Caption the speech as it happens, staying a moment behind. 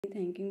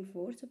thanking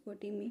for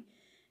supporting me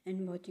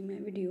and watching my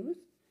videos.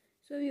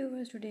 So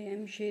viewers, today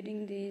I'm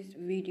sharing these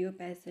video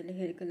pastel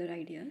hair color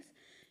ideas.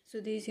 So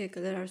these hair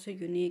color are so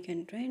unique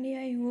and trendy.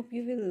 I hope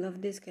you will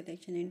love this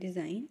collection and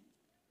design.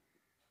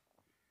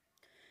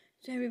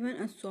 So everyone,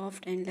 a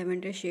soft and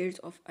lavender shades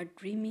of a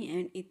dreamy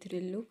and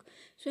ethereal look.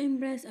 So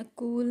embrace a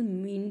cool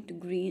mint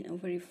green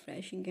of a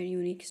refreshing and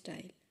unique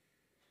style.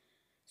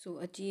 So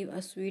achieve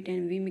a sweet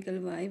and whimsical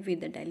vibe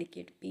with a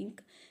delicate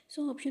pink.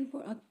 So option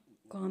for a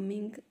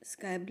calming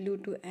sky blue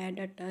to add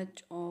a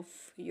touch of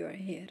your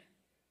hair.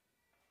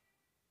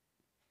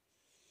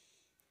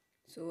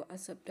 So a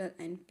subtle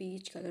and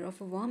peach color of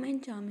a warm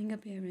and charming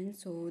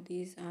appearance. So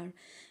these are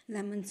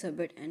lemon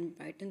sherbet and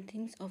brighten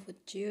things of a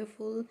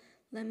cheerful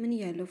lemon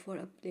yellow for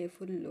a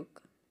playful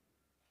look.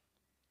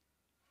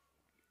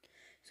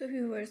 So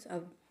viewers,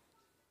 a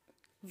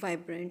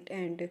vibrant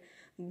and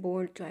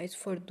bold choice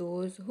for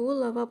those who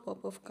love a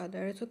pop of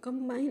color. So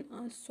combine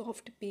a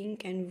soft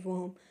pink and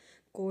warm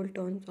cool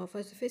tones of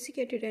a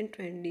sophisticated and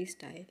trendy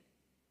style.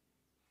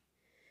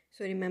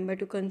 So remember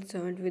to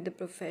consult with the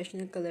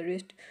professional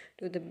colorist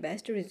to the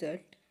best result.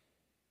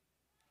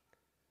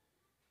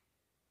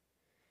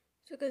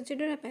 So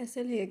consider a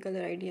pastel hair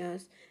color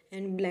ideas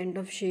and blend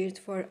of shades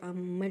for a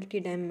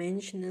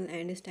multi-dimensional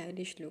and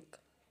stylish look.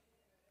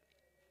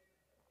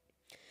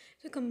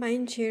 So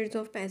combine shades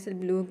of pastel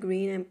blue,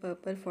 green and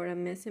purple for a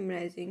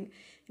mesmerizing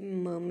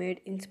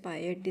mermaid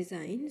inspired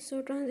design.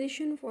 So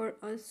transition for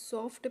a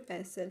soft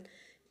pastel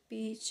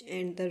peach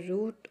and the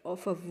root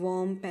of a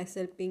warm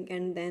pastel pink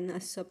and then a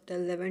subtle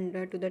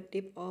lavender to the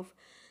tip of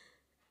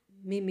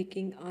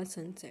mimicking a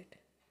sunset.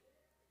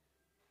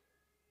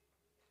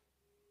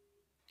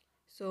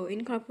 So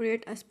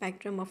incorporate a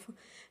spectrum of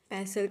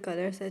pastel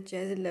colors such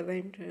as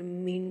lavender,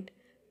 mint,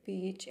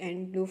 peach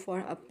and blue for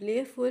a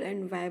playful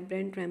and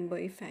vibrant rainbow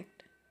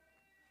effect.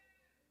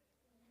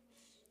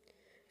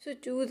 So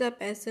choose a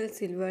pastel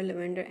silver,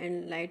 lavender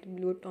and light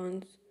blue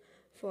tones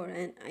for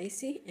an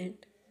icy and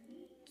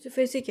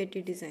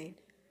sophisticated design.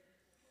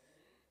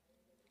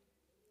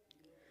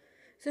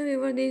 So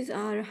viewer, these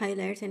are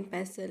highlights and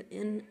pastel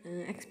in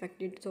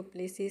expected so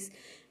places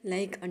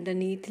like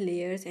underneath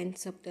layers and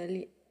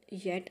subtle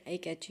yet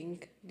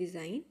eye-catching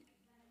design.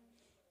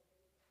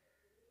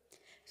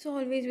 So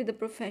always with the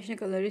professional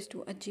colorist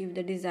to achieve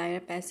the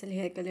desired pastel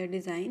hair color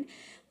design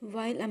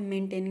while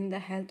maintaining the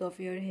health of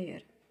your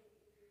hair.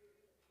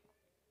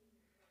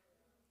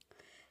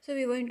 So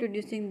we were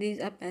introducing these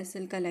a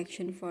pastel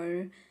collection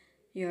for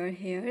your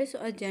hair. So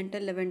a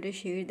gentle lavender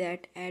shade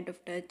that add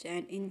of touch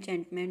and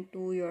enchantment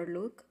to your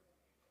look.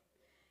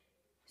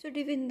 So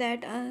deep in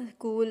that a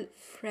cool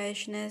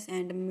freshness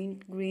and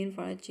mint green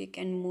for a chic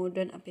and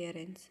modern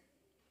appearance.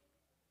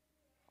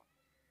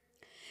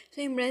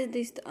 So embrace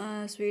this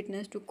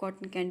sweetness to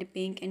cotton candy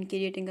pink and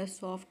creating a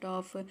soft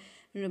of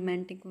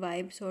romantic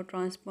vibe. So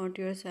transport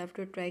yourself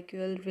to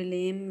tranquil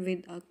realm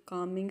with a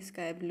calming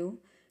sky blue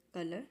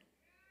color.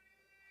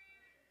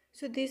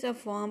 So these are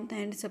warmth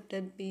and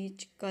subtle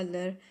peach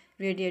color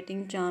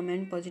radiating charm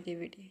and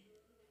positivity.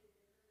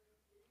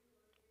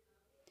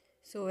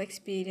 So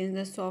experience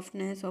the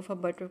softness of a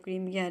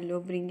buttercream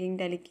yellow bringing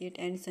delicate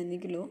and sunny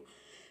glow.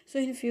 So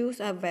infuse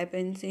a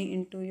vibrancy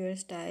into your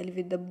style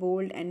with the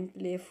bold and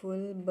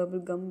playful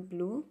bubblegum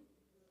blue.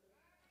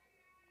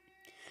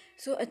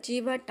 So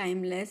achieve a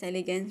timeless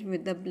elegance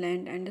with the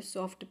blend and a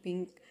soft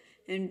pink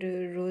and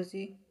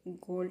rosy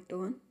gold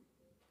tone.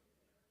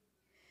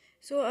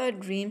 So a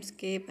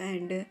dreamscape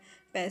and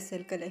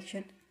pastel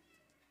collection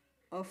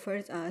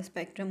offers a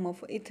spectrum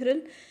of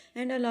ethereal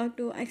and allow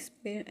to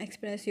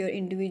express your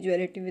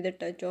individuality with a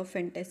touch of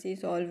fantasy.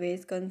 So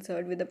always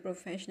consult with a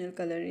professional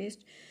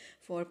colorist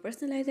for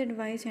personalized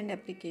advice and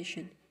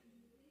application.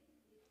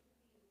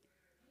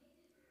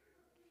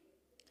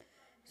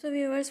 So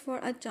viewers, for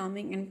a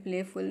charming and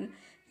playful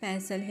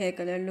pastel hair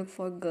color look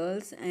for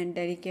girls and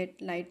delicate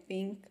light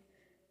pink,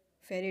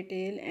 fairy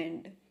tale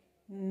and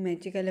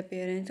magical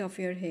appearance of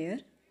your hair.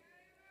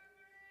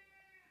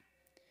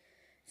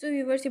 So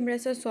viewers,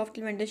 embrace a soft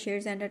lavender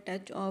shades and a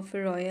touch of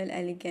royal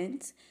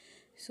elegance.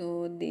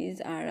 So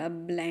these are a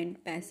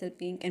blend pastel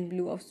pink and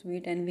blue of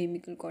sweet and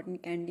whimsical cotton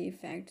candy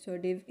effect. So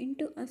dive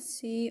into a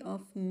sea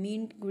of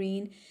mint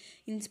green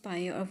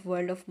inspire of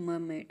world of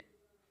mermaid.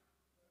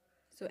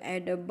 So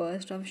add a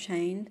burst of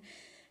shine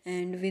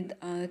and with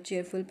a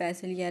cheerful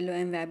pastel yellow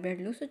and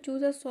vibrant look. So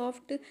choose a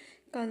soft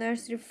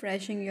colors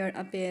refreshing your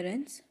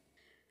appearance.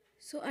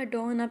 So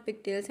adorn a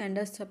pigtails and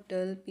a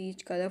subtle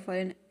peach color for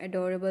an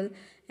adorable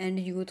and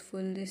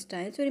youthful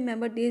style. So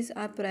remember these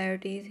are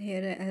priorities,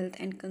 hair health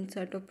and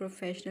consult of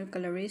professional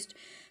colorist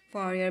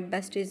for your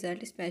best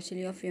result,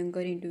 especially of younger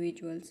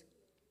individuals.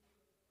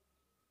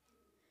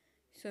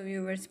 So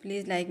viewers,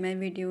 please like my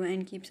video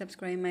and keep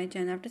subscribing my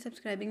channel. After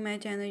subscribing my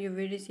channel, you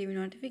will receive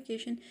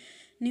notification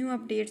new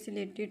updates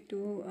related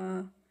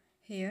to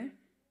hair.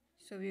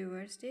 So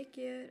viewers, take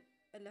care.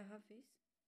 Allah Hafiz.